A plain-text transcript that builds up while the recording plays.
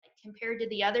compared to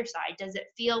the other side? Does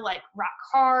it feel like rock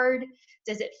hard?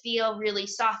 Does it feel really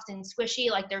soft and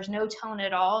squishy, like there's no tone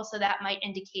at all? So that might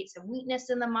indicate some weakness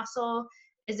in the muscle.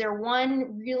 Is there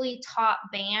one really top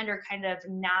band or kind of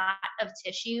knot of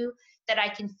tissue that I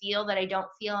can feel that I don't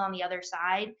feel on the other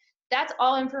side? That's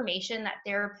all information that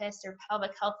therapists or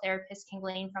pelvic health therapists can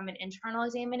glean from an internal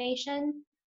examination.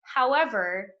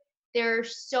 However, there are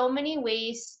so many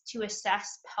ways to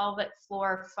assess pelvic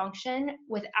floor function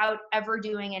without ever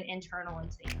doing an internal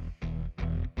exam.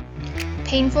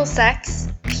 Painful sex,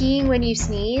 peeing when you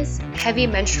sneeze, heavy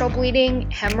menstrual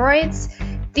bleeding, hemorrhoids.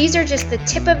 These are just the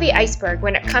tip of the iceberg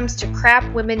when it comes to crap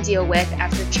women deal with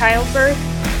after childbirth,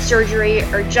 surgery,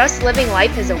 or just living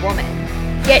life as a woman.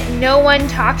 Yet no one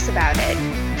talks about it.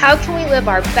 How can we live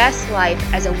our best life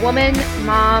as a woman,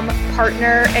 mom,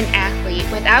 partner, and athlete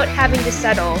without having to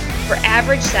settle for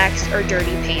average sex or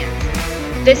dirty pants?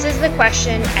 This is the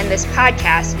question, and this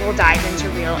podcast will dive into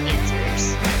real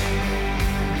answers.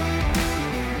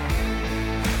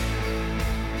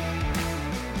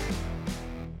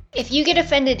 If you get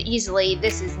offended easily,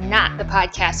 this is not the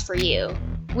podcast for you.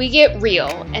 We get real,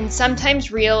 and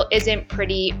sometimes real isn't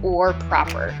pretty or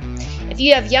proper. If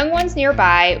you have young ones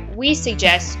nearby, we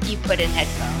suggest you put in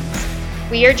headphones.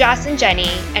 We are Joss and Jenny,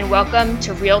 and welcome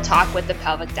to Real Talk with the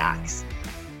Pelvic Docs.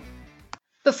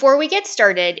 Before we get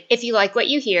started, if you like what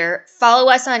you hear, follow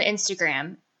us on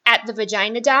Instagram at The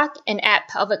Vagina Doc and at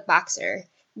Pelvic Boxer.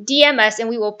 DM us and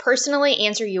we will personally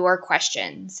answer your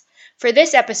questions. For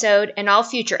this episode and all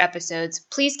future episodes,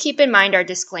 please keep in mind our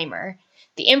disclaimer.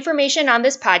 The information on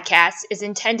this podcast is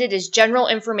intended as general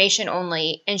information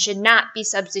only and should not be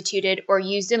substituted or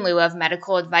used in lieu of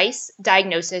medical advice,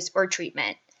 diagnosis, or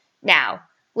treatment. Now,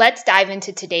 let's dive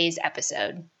into today's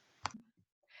episode.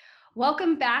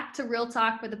 Welcome back to Real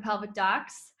Talk with the Pelvic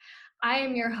Docs. I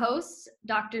am your host,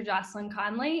 Dr. Jocelyn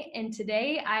Conley, and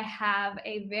today I have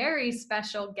a very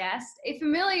special guest, a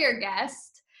familiar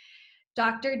guest,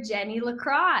 Dr. Jenny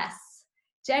LaCrosse.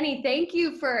 Jenny, thank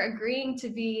you for agreeing to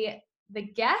be the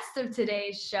guest of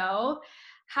today's show.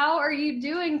 How are you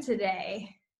doing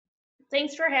today?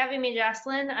 Thanks for having me,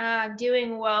 Jocelyn. I'm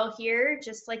doing well here,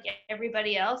 just like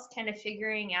everybody else, kind of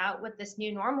figuring out what this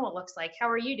new normal looks like. How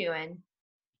are you doing?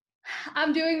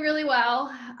 I'm doing really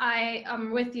well. I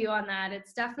am with you on that.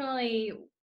 It's definitely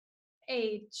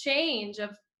a change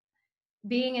of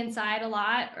being inside a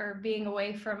lot or being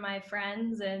away from my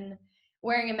friends and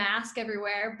wearing a mask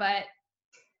everywhere, but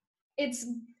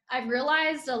I've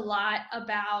realized a lot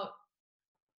about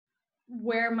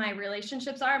where my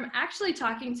relationships are. I'm actually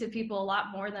talking to people a lot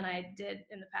more than I did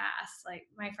in the past. Like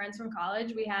my friends from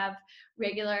college, we have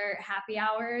regular happy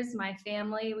hours. My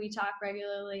family, we talk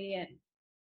regularly, and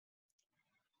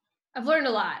I've learned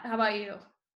a lot. How about you?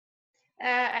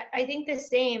 I think the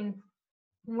same.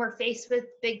 When we're faced with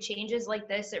big changes like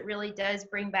this, it really does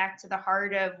bring back to the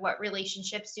heart of what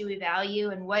relationships do we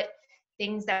value and what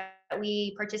things that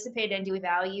we participate in do we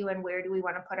value and where do we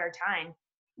want to put our time.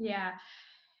 Yeah.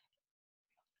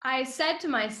 I said to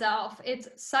myself, it's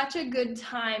such a good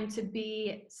time to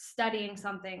be studying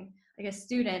something, like a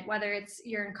student, whether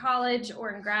you're in college or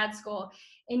in grad school,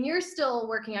 and you're still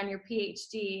working on your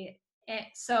PhD.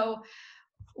 So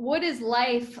what is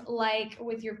life like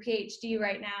with your PhD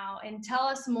right now? And tell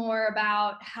us more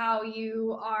about how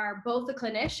you are both a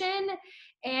clinician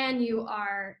and you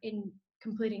are in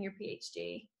completing your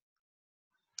PhD.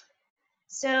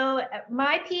 So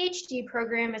my PhD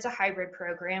program is a hybrid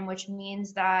program, which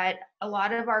means that a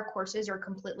lot of our courses are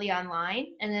completely online.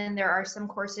 And then there are some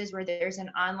courses where there's an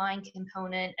online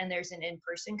component and there's an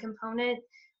in-person component.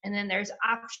 And then there's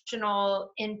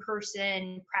optional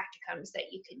in-person practicums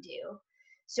that you can do.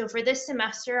 So for this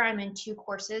semester, I'm in two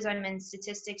courses. I'm in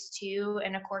Statistics 2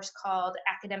 and a course called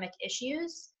Academic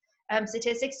Issues.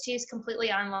 Statistics 2 is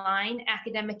completely online.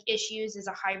 Academic Issues is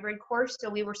a hybrid course. So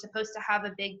we were supposed to have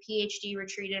a big PhD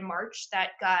retreat in March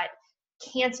that got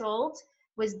canceled,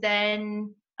 was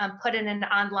then put in an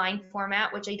online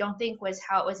format, which I don't think was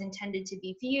how it was intended to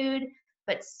be viewed,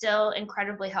 but still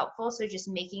incredibly helpful. So just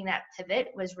making that pivot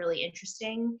was really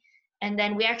interesting. And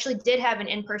then we actually did have an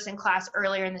in-person class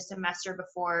earlier in the semester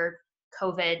before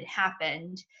COVID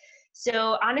happened.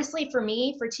 So honestly, for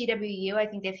me, for TWU, I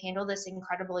think they've handled this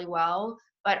incredibly well,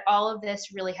 but all of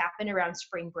this really happened around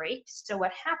spring break. So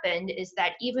what happened is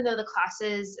that even though the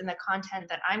classes and the content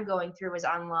that I'm going through was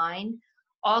online,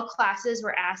 all classes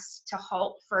were asked to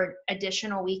halt for an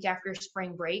additional week after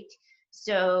spring break.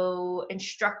 So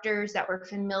instructors that were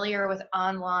familiar with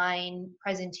online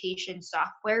presentation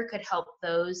software could help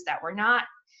those that were not,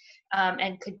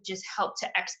 and could just help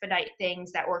to expedite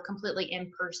things that were completely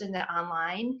in person to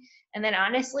online. And then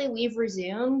honestly, we've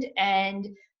resumed, and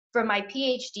from my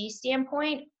PhD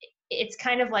standpoint, it's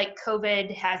kind of like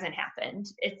COVID hasn't happened.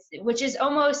 Which is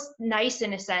almost nice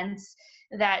in a sense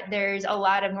that there's a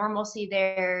lot of normalcy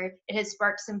there. It has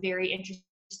sparked some very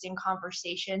interesting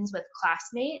conversations with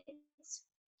classmates,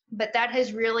 but that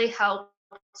has really helped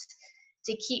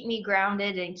to keep me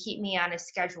grounded and keep me on a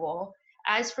schedule.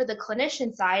 As for the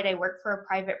clinician side, I work for a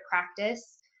private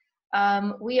practice.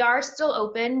 We are still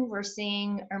open. We're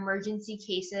seeing emergency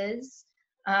cases.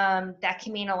 That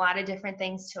can mean a lot of different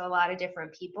things to a lot of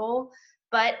different people,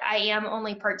 but I am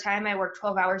only part-time. I work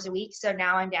 12 hours a week. So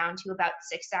now I'm down to about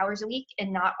 6 hours a week,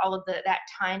 and not all of that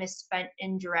time is spent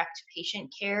in direct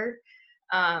patient care.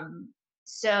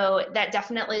 So that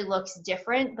definitely looks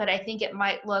different, but I think it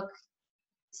might look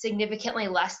significantly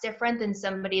less different than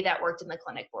somebody that worked in the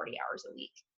clinic 40 hours a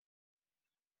week.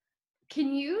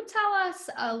 Can you tell us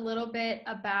a little bit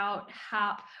about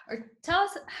tell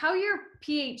us how your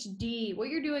PhD, what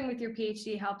you're doing with your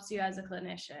PhD helps you as a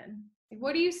clinician? Like,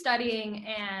 what are you studying,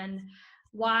 and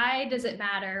why does it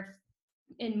matter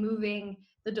in moving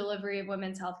the delivery of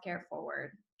women's healthcare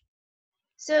forward?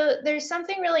 So there's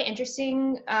something really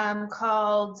interesting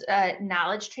called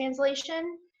knowledge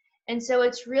translation. And so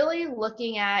it's really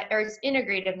looking at, or it's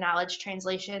integrative knowledge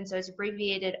translation, so it's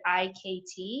abbreviated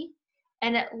IKT.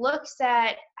 And it looks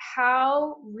at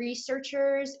how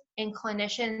researchers and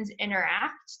clinicians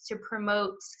interact to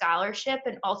promote scholarship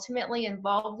and ultimately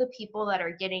involve the people that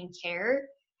are getting care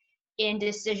in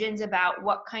decisions about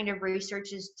what kind of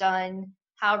research is done,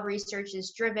 how research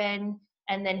is driven,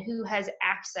 and then who has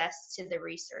access to the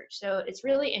research. So it's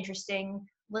really interesting.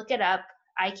 Look it up,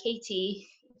 IKT,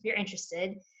 if you're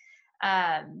interested.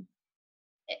 And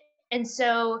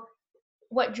so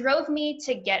what drove me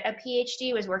to get a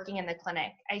PhD was working in the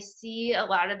clinic. I see a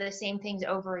lot of the same things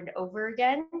over and over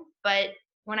again, but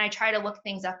when I try to look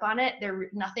things up on it,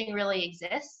 nothing really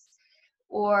exists.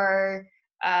 Or,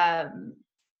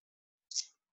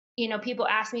 people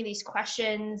ask me these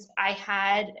questions. I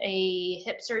had a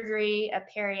hip surgery, a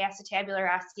periacetabular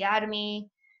osteotomy.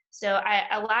 So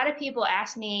a lot of people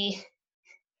ask me,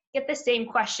 get the same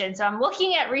question. So I'm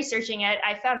looking at researching it.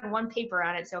 I found one paper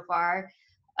on it so far.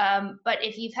 But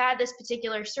if you've had this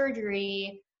particular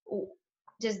surgery,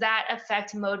 does that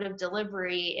affect mode of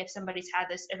delivery if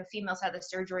a female's had the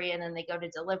surgery and then they go to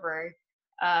deliver?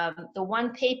 The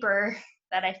one paper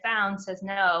that I found says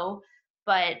no,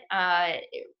 but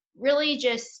really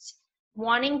just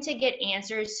wanting to get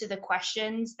answers to the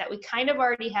questions that we kind of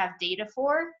already have data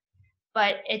for,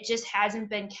 but it just hasn't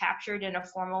been captured in a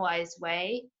formalized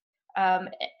way.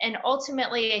 And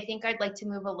ultimately, I think I'd like to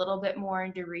move a little bit more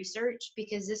into research,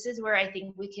 because this is where I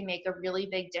think we can make a really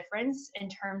big difference in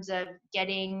terms of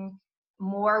getting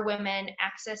more women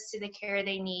access to the care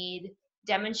they need,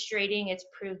 demonstrating its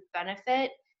proved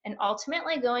benefit, and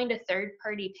ultimately going to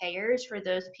third-party payers for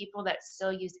those people that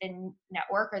still use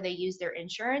in-network or they use their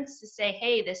insurance to say,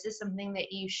 hey, this is something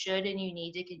that you should and you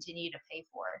need to continue to pay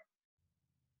for.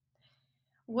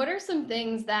 What are some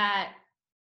things that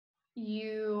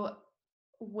you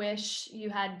wish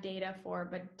you had data for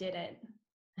but didn't,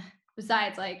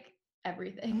 besides like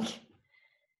everything?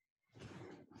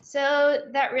 So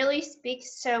that really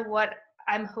speaks to what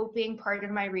I'm hoping part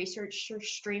of my research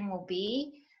stream will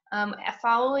be.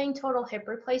 Following total hip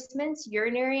replacements,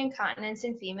 urinary incontinence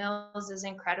in females is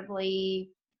incredibly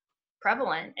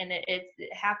prevalent, and it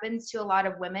happens to a lot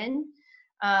of women.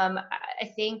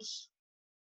 I think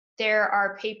there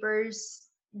are papers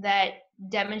that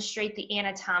demonstrate the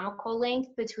anatomical link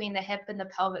between the hip and the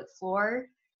pelvic floor,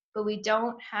 but we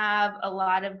don't have a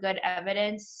lot of good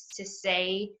evidence to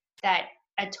say that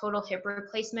a total hip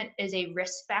replacement is a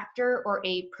risk factor or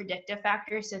a predictive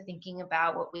factor. So thinking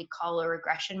about what we call a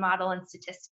regression model in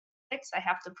statistics, I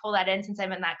have to pull that in since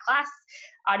I'm in that class.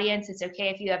 Audience, it's okay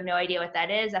if you have no idea what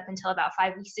that is. Up until about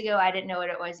 5 weeks ago, I didn't know what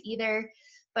it was either.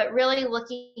 But really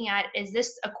looking at, is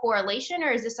this a correlation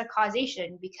or is this a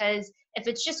causation? Because if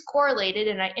it's just correlated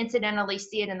and I incidentally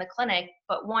see it in the clinic,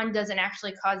 but one doesn't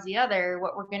actually cause the other,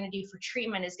 what we're going to do for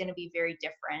treatment is going to be very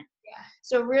different. Yeah.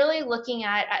 So really looking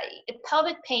at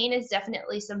pelvic pain is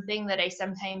definitely something that I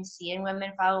sometimes see in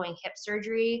women following hip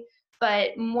surgery,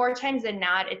 but more times than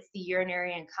not, it's the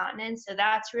urinary incontinence. So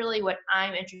that's really what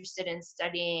I'm interested in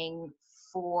studying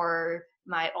for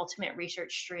my ultimate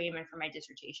research stream and for my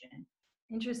dissertation.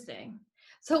 Interesting.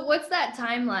 So what's that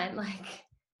timeline like?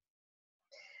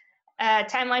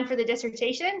 Timeline for the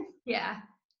dissertation? Yeah.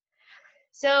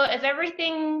 So if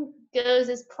everything goes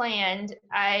as planned,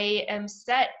 I am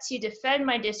set to defend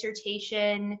my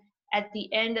dissertation at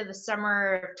the end of the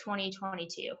summer of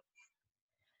 2022.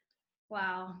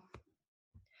 Wow.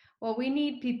 Well, we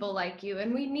need people like you,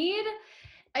 and we need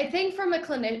I think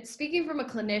speaking from a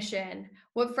clinician,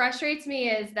 what frustrates me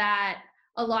is that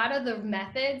a lot of the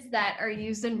methods that are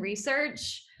used in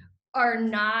research are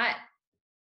not,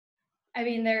 I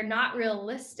mean, they're not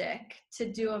realistic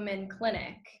to do them in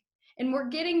clinic. And we're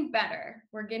getting better.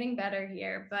 We're getting better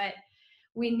here, but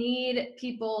we need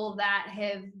people that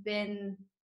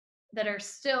are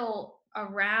still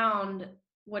around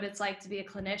what it's like to be a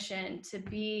clinician, to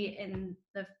be in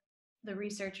the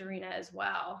research arena as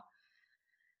well.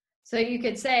 So you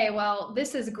could say, well,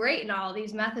 this is great and all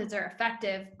these methods are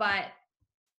effective, but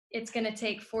it's going to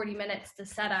take 40 minutes to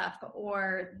set up,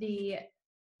 or the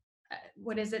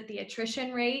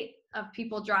attrition rate of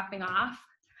people dropping off.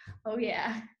 Oh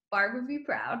yeah, Barb would be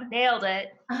proud. Nailed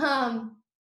it.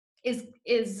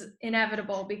 Is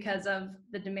inevitable because of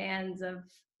the demands of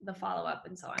the follow-up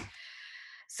and so on.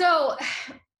 So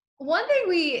one thing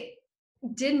we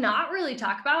did not really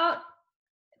talk about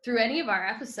through any of our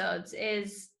episodes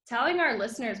is telling our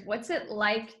listeners what's it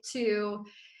like to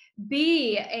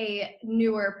be a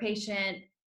newer patient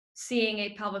seeing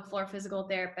a pelvic floor physical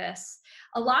therapist.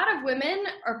 A lot of women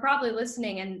are probably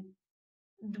listening, and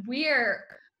we're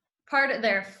part of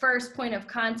their first point of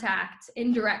contact,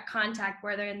 indirect contact,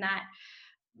 where they're in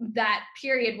that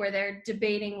period where they're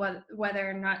debating whether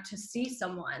or not to see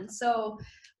someone. So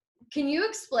can you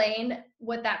explain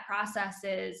what that process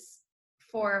is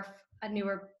for a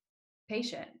newer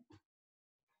patient?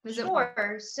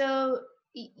 Sure. So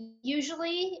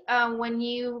usually when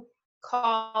you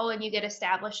call and you get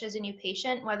established as a new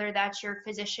patient, whether that's your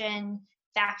physician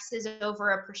faxes over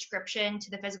a prescription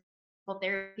to the physical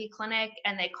therapy clinic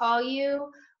and they call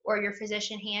you, or your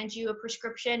physician hands you a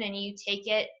prescription and you take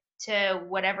it to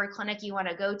whatever clinic you want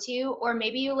to go to, or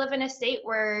maybe you live in a state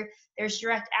where there's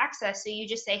direct access. So you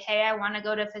just say, hey, I want to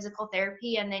go to physical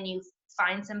therapy, and then you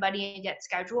find somebody and get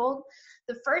scheduled.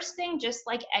 The first thing, just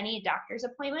like any doctor's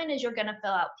appointment, is you're going to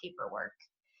fill out paperwork.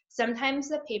 Sometimes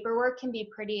the paperwork can be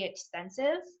pretty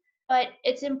extensive, but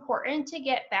it's important to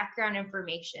get background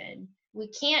information. We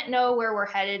can't know where we're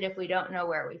headed if we don't know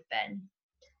where we've been.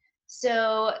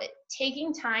 So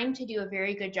taking time to do a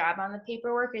very good job on the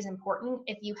paperwork is important.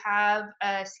 If you have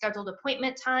a scheduled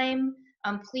appointment time,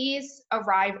 please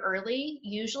arrive early,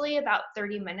 usually about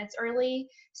 30 minutes early,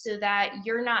 so that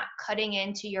you're not cutting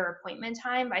into your appointment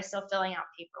time by still filling out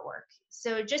paperwork.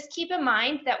 So just keep in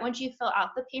mind that once you fill out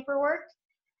the paperwork,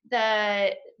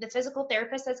 the physical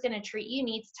therapist that's going to treat you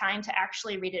needs time to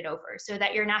actually read it over, so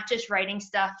that you're not just writing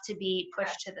stuff to be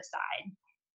pushed to the side.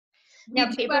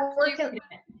 Now, paperwork.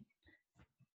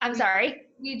 I'm sorry.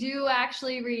 You do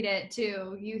actually read it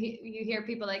too. You hear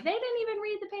people like, they didn't even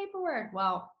read the paperwork.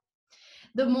 Well,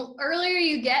 the earlier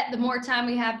you get, the more time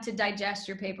we have to digest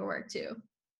your paperwork too.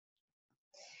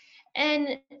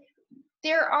 And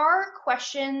there are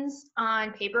questions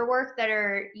on paperwork that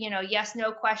are, yes,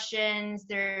 no questions.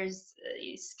 There's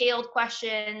scaled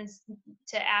questions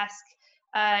to ask,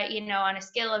 on a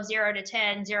scale of 0 to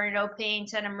 10, 0 no pain,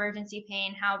 10 emergency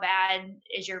pain, how bad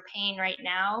is your pain right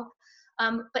now?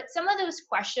 But some of those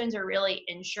questions are really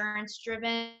insurance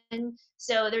driven.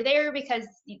 So they're there because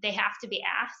they have to be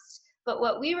asked. But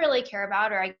what we really care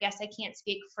about, or I guess I can't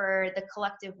speak for the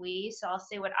collective we, so I'll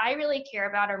say what I really care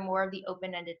about are more of the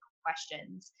open-ended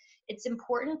questions. It's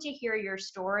important to hear your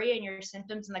story and your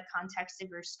symptoms in the context of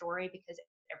your story, because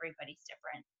everybody's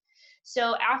different.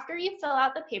 So after you fill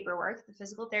out the paperwork, the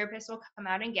physical therapist will come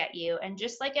out and get you. And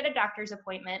just like at a doctor's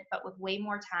appointment, but with way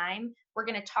more time, we're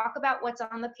going to talk about what's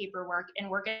on the paperwork, and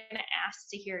we're going to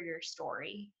ask to hear your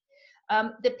story.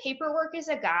 The paperwork is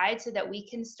a guide so that we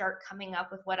can start coming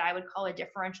up with what I would call a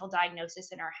differential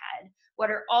diagnosis in our head. What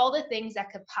are all the things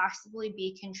that could possibly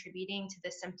be contributing to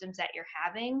the symptoms that you're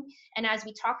having? And as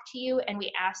we talk to you and we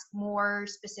ask more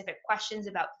specific questions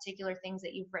about particular things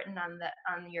that you've written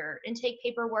on your intake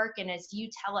paperwork, and as you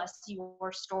tell us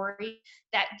your story,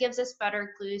 that gives us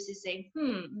better clues to say,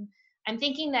 I'm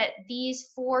thinking that these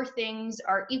 4 things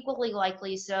are equally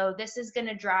likely, so this is going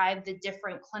to drive the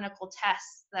different clinical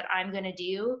tests that I'm going to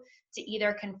do to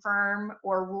either confirm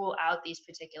or rule out these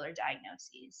particular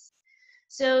diagnoses.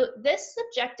 So this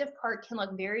subjective part can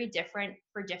look very different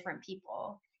for different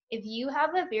people. If you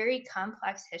have a very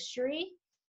complex history,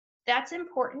 that's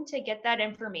important to get that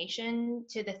information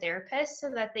to the therapist so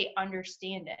that they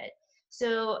understand it.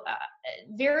 So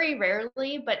very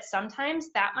rarely, but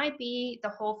sometimes that might be the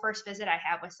whole first visit I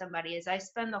have with somebody, is I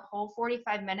spend the whole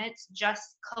 45 minutes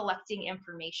just collecting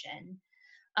information.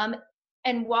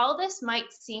 And while this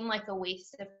might seem like a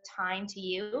waste of time to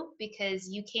you because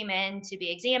you came in to be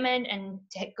examined and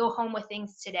to go home with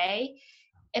things today,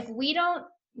 if we don't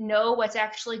know what's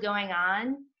actually going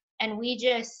on and we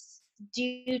just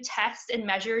do tests and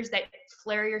measures that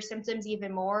flare your symptoms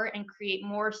even more and create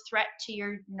more threat to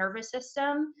your nervous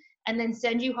system, and then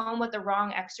send you home with the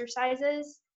wrong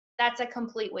exercises, that's a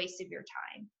complete waste of your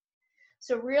time.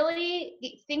 So really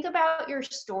think about your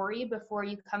story before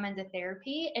you come into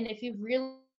therapy. And if you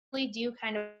really do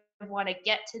kind of want to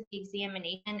get to the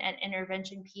examination and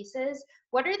intervention pieces,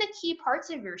 what are the key parts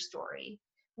of your story?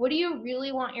 What do you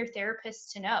really want your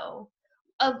therapist to know?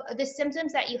 Of the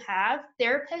symptoms that you have,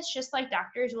 therapists, just like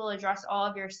doctors, will address all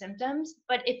of your symptoms.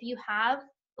 But if you have,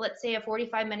 let's say, a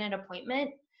 45-minute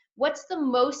appointment, what's the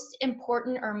most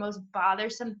important or most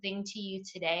bothersome thing to you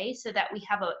today, so that we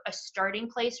have a starting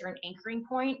place or an anchoring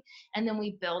point, and then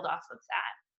we build off of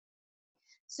that.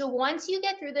 So once you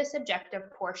get through the subjective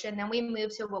portion, then we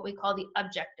move to what we call the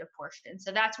objective portion.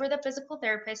 So that's where the physical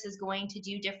therapist is going to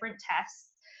do different tests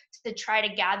to try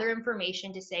to gather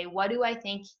information to say, what do I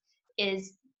think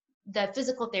is the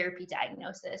physical therapy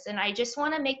diagnosis? And I just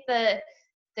want to make the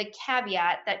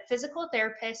caveat that physical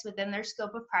therapists within their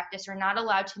scope of practice are not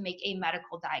allowed to make a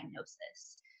medical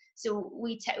diagnosis. So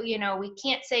we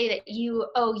can't say that you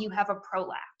have a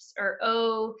prolapse,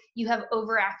 or you have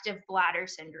overactive bladder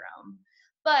syndrome.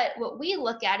 But what we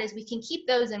look at is we can keep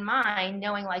those in mind,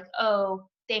 knowing like,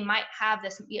 they might have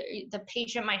this, the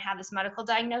patient might have this medical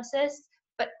diagnosis,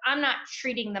 but I'm not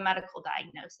treating the medical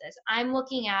diagnosis. I'm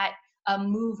looking at a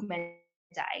movement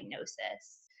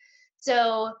diagnosis.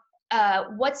 So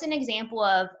what's an example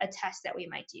of a test that we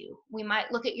might do? We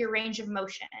might look at your range of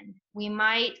motion. We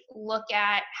might look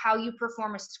at how you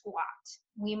perform a squat.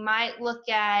 We might look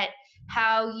at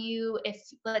how you, if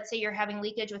let's say you're having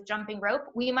leakage with jumping rope,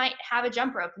 we might have a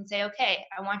jump rope and say, okay,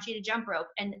 I want you to jump rope,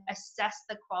 and assess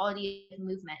the quality of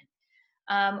movement.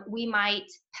 We might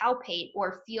palpate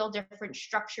or feel different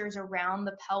structures around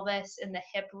the pelvis and the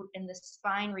hip and the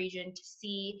spine region to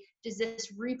see, does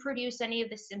this reproduce any of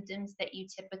the symptoms that you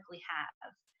typically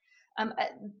have?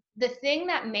 The thing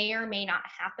that may or may not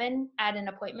happen at an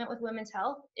appointment with Women's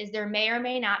Health is there may or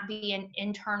may not be an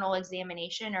internal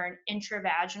examination or an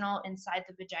intravaginal inside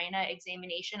the vagina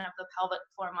examination of the pelvic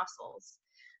floor muscles.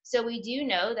 So we do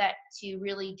know that to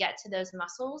really get to those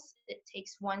muscles, it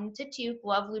takes 1 to 2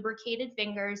 glove lubricated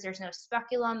fingers. There's no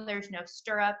speculum, there's no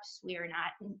stirrups. We are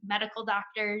not medical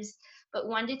doctors, but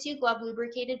 1 to 2 glove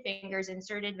lubricated fingers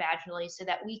inserted vaginally so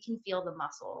that we can feel the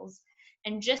muscles.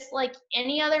 And just like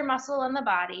any other muscle on the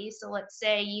body, so let's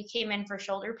say you came in for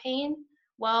shoulder pain,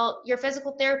 well, your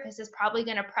physical therapist is probably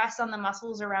going to press on the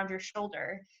muscles around your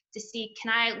shoulder to see,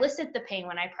 can I elicit the pain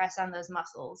when I press on those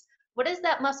muscles? What does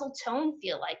that muscle tone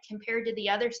feel like compared to the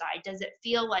other side? Does it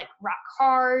feel like rock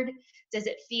hard? Does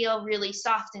it feel really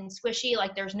soft and squishy,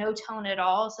 like there's no tone at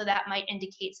all? So that might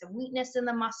indicate some weakness in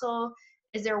the muscle.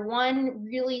 Is there one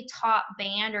really taut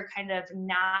band or kind of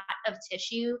knot of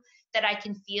tissue that I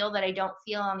can feel that I don't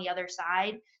feel on the other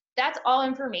side? That's all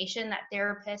information that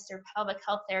therapists or pelvic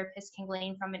health therapists can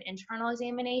glean from an internal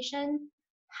examination.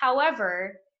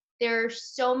 However, there are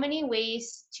so many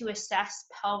ways to assess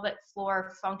pelvic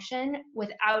floor function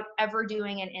without ever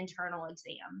doing an internal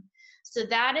exam. So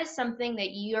that is something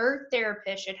that your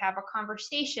therapist should have a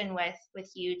conversation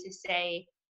with you to say,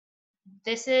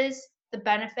 this is the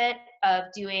benefit of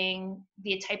doing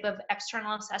the type of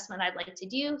external assessment I'd like to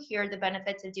do. Here are the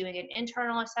benefits of doing an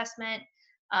internal assessment.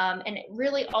 And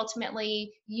really,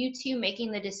 ultimately, you two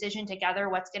making the decision together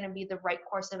what's going to be the right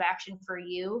course of action for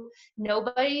you.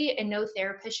 Nobody and no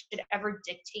therapist should ever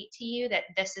dictate to you that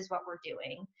this is what we're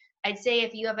doing. I'd say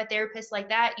if you have a therapist like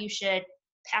that, you should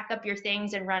pack up your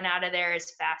things and run out of there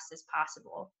as fast as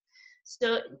possible.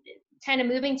 So kind of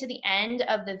moving to the end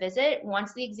of the visit,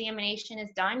 once the examination is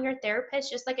done, your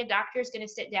therapist, just like a doctor, is going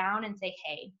to sit down and say,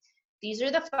 hey, these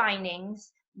are the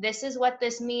findings. This is what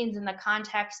this means in the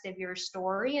context of your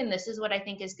story, and this is what I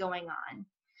think is going on.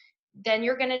 Then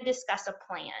you're going to discuss a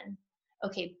plan.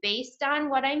 Okay, based on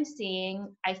what I'm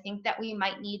seeing, I think that we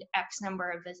might need X number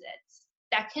of visits.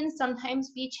 That can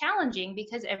sometimes be challenging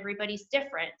because everybody's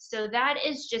different. So that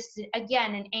is just,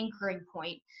 again, an anchoring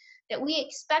point that we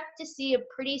expect to see a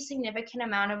pretty significant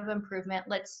amount of improvement,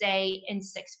 let's say in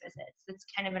 6 visits. That's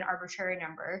kind of an arbitrary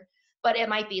number. But it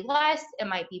might be less, it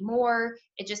might be more.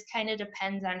 It just kind of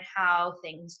depends on how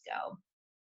things go.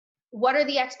 What are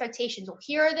the expectations? Well,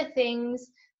 here are the things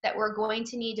that we're going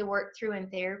to need to work through in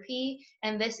therapy,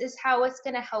 and this is how it's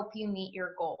going to help you meet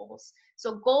your goals.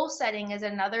 So goal setting is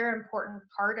another important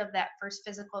part of that first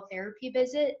physical therapy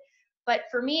visit. But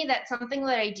for me, that's something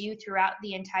that I do throughout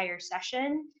the entire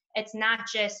session. It's not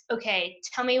just, okay,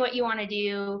 tell me what you want to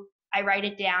do, I write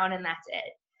it down, and that's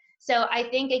it. So I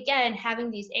think, again,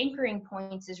 having these anchoring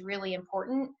points is really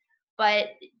important, but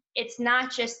it's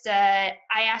not just I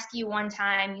ask you one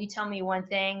time, you tell me one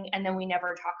thing, and then we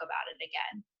never talk about it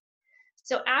again.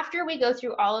 So after we go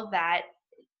through all of that,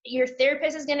 your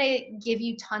therapist is going to give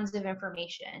you tons of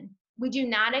information. We do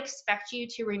not expect you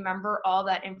to remember all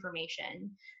that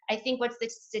information. I think what's the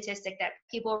statistic that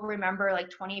people remember like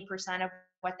 20% of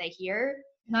what they hear?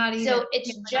 Not even. So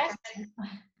it's just,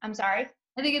 I'm sorry?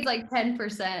 I think it's like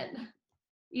 10%,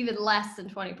 even less than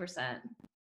 20%.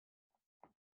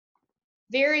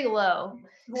 Very low.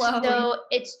 Low. So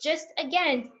it's just,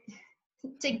 again,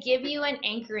 to give you an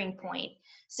anchoring point.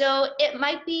 So it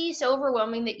might be so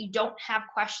overwhelming that you don't have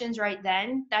questions right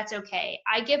then. That's okay.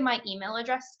 I give my email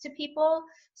address to people.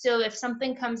 So if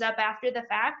something comes up after the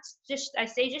fact, I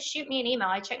say, just shoot me an email.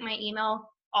 I check my email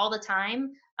all the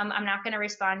time. I'm not going to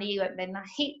respond to you at midnight,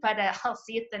 but I'll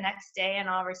see it the next day and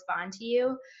I'll respond to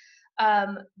you.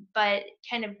 But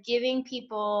kind of giving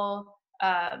people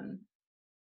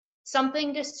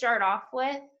something to start off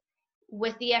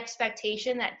with the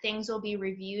expectation that things will be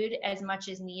reviewed as much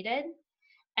as needed,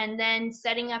 and then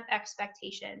setting up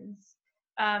expectations.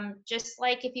 Just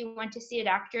like if you went to see a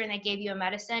doctor and they gave you a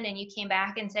medicine and you came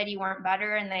back and said you weren't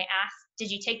better and they asked, did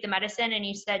you take the medicine? And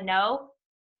you said no.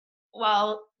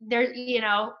 Well, there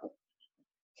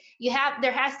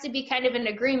has to be kind of an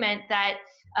agreement that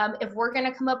if we're going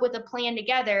to come up with a plan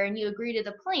together and you agree to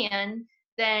the plan,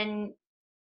 then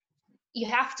you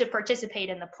have to participate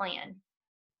in the plan.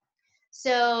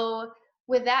 So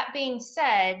with that being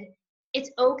said,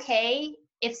 it's okay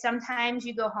if sometimes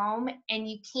you go home and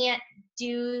you can't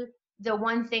do the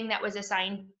one thing that was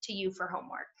assigned to you for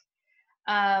homework.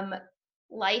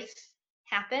 Life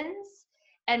happens,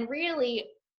 and really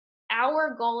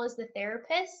our goal as the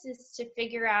therapist is to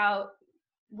figure out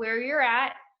where you're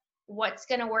at, what's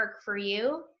going to work for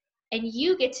you, and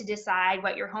you get to decide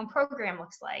what your home program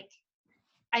looks like.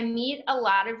 I meet a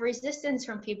lot of resistance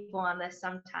from people on this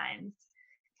sometimes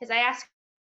because I ask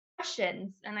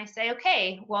questions and I say,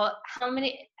 okay, well,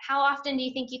 how often do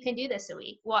you think you can do this a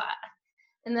week? Well,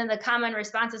 and then the common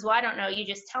response is, well, I don't know, you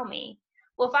just tell me.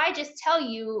 Well, if I just tell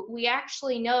you, we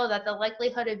actually know that the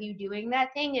likelihood of you doing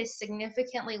that thing is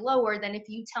significantly lower than if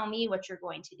you tell me what you're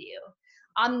going to do.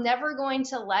 I'm never going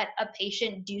to let a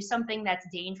patient do something that's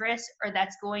dangerous or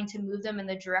that's going to move them in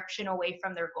the direction away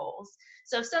from their goals.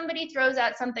 So if somebody throws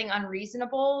out something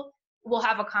unreasonable, we'll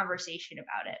have a conversation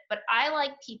about it. But I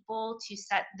like people to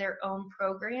set their own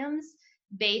programs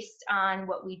based on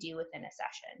what we do within a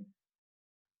session.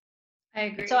 I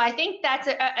agree. So I think that's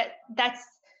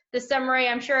the summary.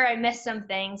 I'm sure I missed some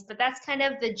things, but that's kind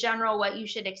of the general what you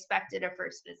should expect at a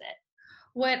first visit.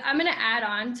 What I'm going to add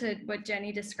on to what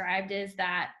Jenny described is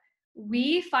that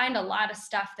we find a lot of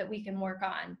stuff that we can work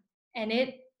on. And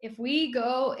if we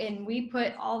go and we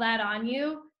put all that on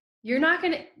you, you're not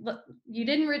going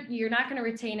to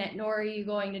retain it, nor are you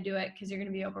going to do it because you're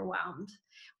going to be overwhelmed.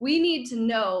 We need to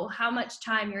know how much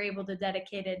time you're able to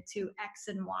dedicate it to X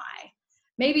and Y.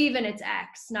 Maybe even it's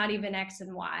X, not even X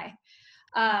and Y.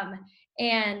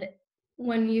 And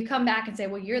when you come back and say,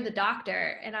 well, you're the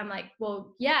doctor, and I'm like,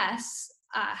 well, yes.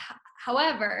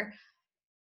 However,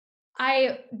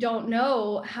 I don't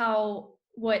know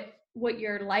what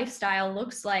your lifestyle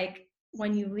looks like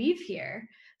when you leave here.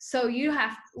 So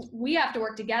we have to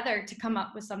work together to come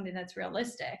up with something that's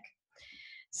realistic.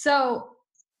 So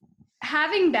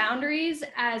having boundaries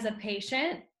as a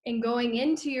patient and going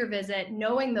into your visit,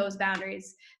 knowing those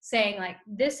boundaries, saying like,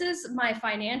 this is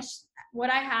what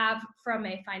I have from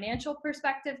a financial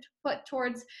perspective to put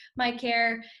towards my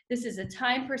care. This is a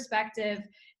time perspective.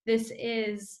 This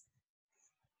is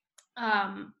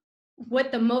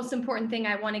what the most important thing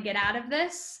I want to get out of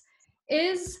this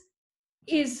is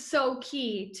so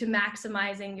key to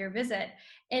maximizing your visit.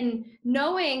 And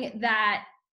knowing that,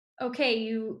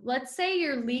 okay, let's say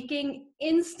you're leaking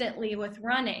instantly with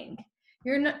running.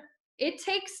 It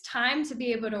takes time to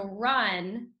be able to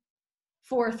run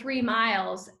for 3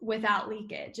 miles without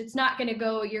leakage. You're not going to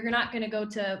go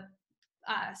to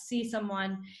see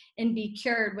someone and be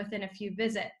cured within a few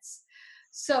visits.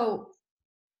 So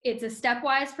it's a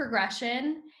stepwise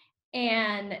progression,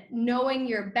 and knowing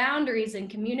your boundaries and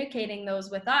communicating those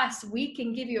with us, we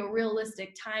can give you a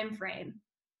realistic time frame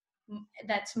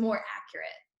that's more accurate.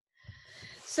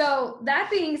 So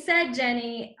that being said,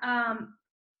 Jenny,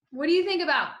 what do you think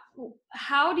about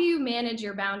how do you manage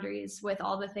your boundaries with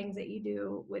all the things that you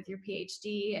do with your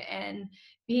PhD and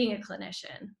being a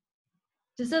clinician,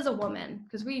 just as a woman,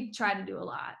 because we try to do a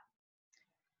lot?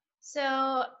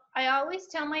 So I always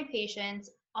tell my patients,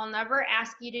 I'll never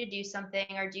ask you to do something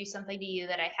or do something to you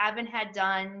that I haven't had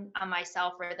done on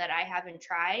myself or that I haven't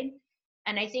tried.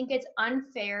 And I think it's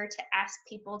unfair to ask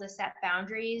people to set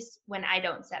boundaries when I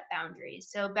don't set boundaries.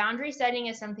 So boundary setting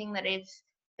is something that I've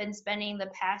been spending the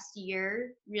past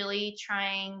year really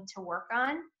trying to work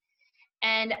on.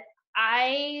 And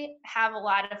I have a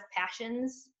lot of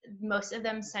passions, most of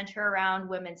them center around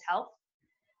women's health.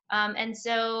 And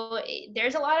so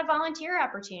there's a lot of volunteer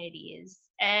opportunities.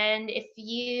 And if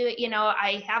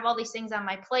I have all these things on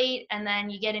my plate, and then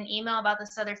you get an email about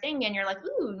this other thing and you're like,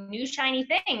 ooh, new shiny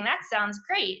thing, that sounds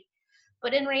great.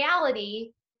 But in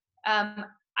reality,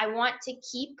 I want to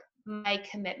keep my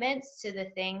commitments to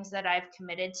the things that I've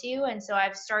committed to. And so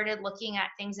I've started looking at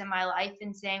things in my life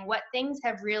and saying what things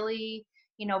have really,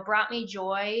 brought me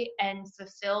joy and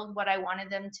fulfilled what I wanted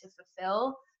them to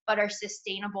fulfill, but are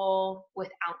sustainable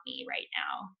without me right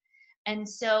now. And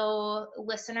so,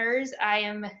 listeners, I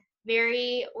am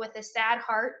very, with a sad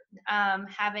heart,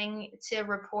 having to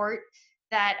report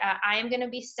that I am going to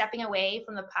be stepping away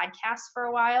from the podcast for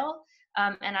a while.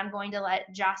 And I'm going to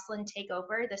let Jocelyn take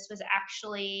over. This was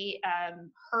actually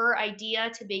her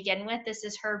idea to begin with. This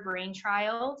is her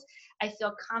brainchild. I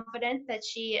feel confident that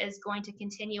she is going to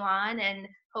continue on, and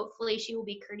hopefully she will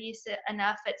be courteous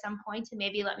enough at some point to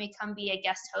maybe let me come be a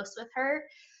guest host with her.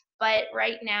 But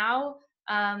right now,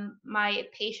 my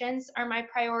patients are my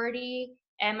priority,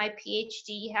 and my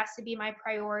PhD has to be my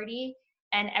priority.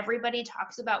 And everybody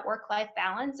talks about work-life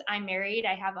balance. I'm married,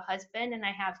 I have a husband, and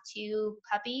I have 2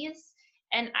 puppies,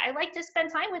 and I like to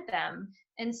spend time with them.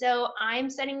 And so I'm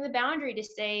setting the boundary to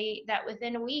say that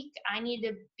within a week, I need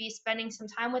to be spending some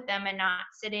time with them and not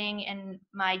sitting in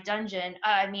my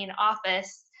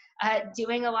office,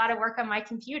 doing a lot of work on my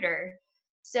computer.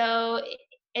 So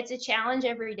it's a challenge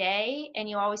every day, and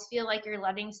you always feel like you're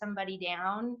letting somebody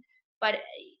down. But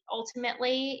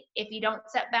ultimately, if you don't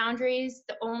set boundaries,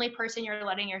 the only person you're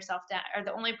letting yourself down, or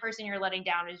the only person you're letting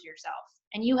down, is yourself.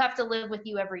 And you have to live with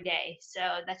you every day. So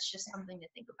that's just something to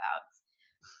think about.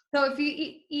 So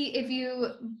if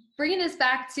you bring this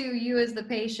back to you as the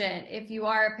patient, if you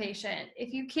are a patient,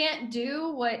 if you can't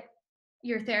do what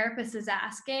your therapist is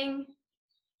asking,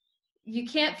 you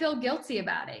can't feel guilty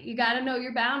about it. You got to know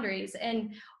your boundaries.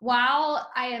 And while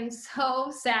I am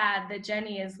so sad that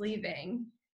Jenny is leaving,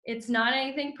 it's not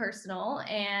anything personal,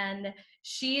 and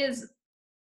she is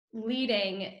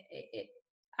leading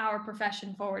our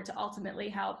profession forward to ultimately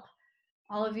help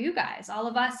all of you guys, all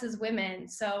of us as women.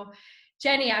 So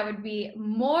Jenny, I would be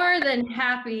more than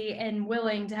happy and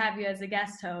willing to have you as a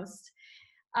guest host.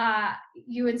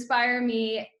 You inspire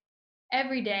me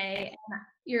every day.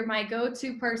 You're my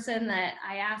go-to person that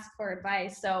I ask for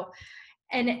advice. So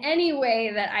in any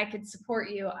way that I could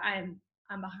support you, I'm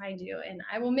behind you, and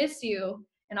I will miss you,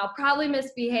 and I'll probably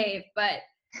misbehave, but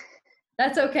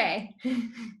that's okay.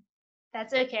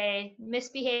 That's okay.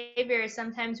 Misbehavior is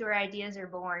sometimes where ideas are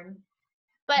born.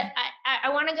 But I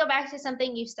want to go back to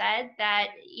something you said, that,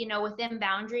 within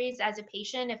boundaries as a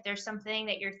patient, if there's something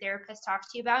that your therapist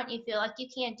talks to you about and you feel like you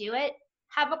can't do it,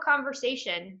 have a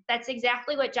conversation. That's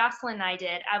exactly what Jocelyn and I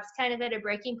did. I was kind of at a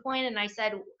breaking point, and I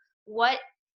said, what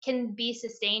can be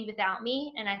sustained without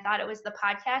me? And I thought it was the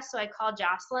podcast. So I called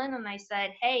Jocelyn and I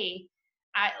said, hey,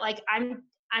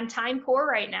 I'm time poor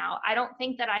right now. I don't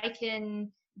think that I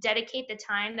can dedicate the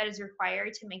time that is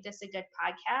required to make this a good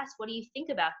podcast. What do you think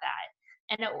about that?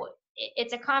 And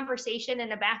it's a conversation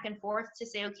and a back and forth to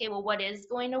say, okay, well, what is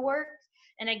going to work?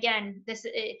 And again,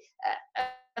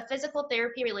 a physical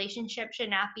therapy relationship should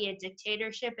not be a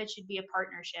dictatorship. It should be a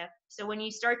partnership. So when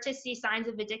you start to see signs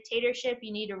of a dictatorship,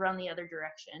 you need to run the other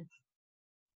direction.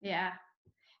 Yeah.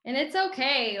 And it's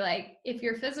okay. Like, if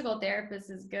your physical therapist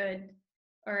is good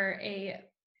or a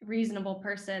reasonable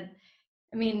person,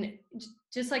 I mean,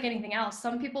 just like anything else,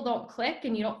 some people don't click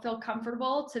and you don't feel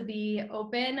comfortable to be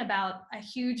open about a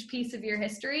huge piece of your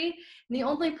history. And the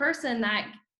only person that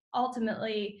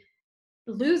ultimately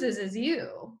loses is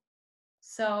you.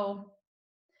 So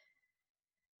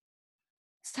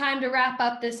it's time to wrap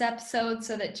up this episode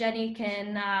so that Jenny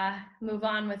can move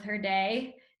on with her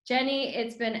day. Jenny,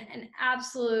 it's been an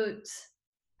absolute,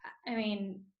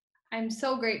 I'm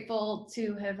so grateful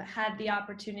to have had the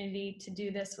opportunity to do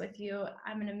this with you.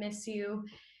 I'm going to miss you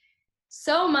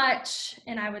so much,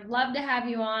 and I would love to have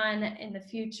you on in the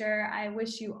future. I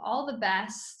wish you all the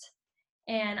best,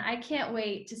 and I can't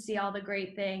wait to see all the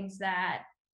great things that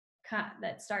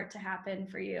start to happen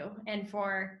for you, and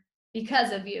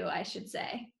because of you, I should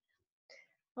say.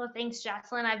 Well, thanks,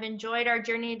 Jocelyn. I've enjoyed our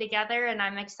journey together, and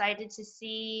I'm excited to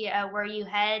see where you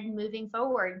head moving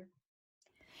forward.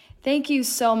 Thank you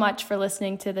so much for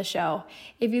listening to the show.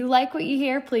 If you like what you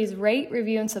hear, please rate,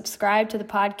 review, and subscribe to the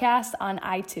podcast on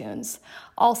iTunes.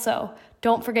 Also,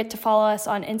 don't forget to follow us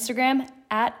on Instagram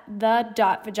at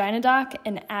the.vaginadoc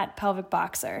and at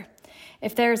pelvicboxer.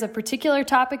 If there's a particular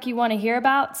topic you want to hear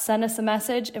about, send us a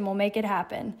message and we'll make it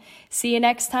happen. See you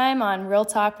next time on Real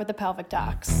Talk with the Pelvic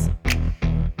Docs.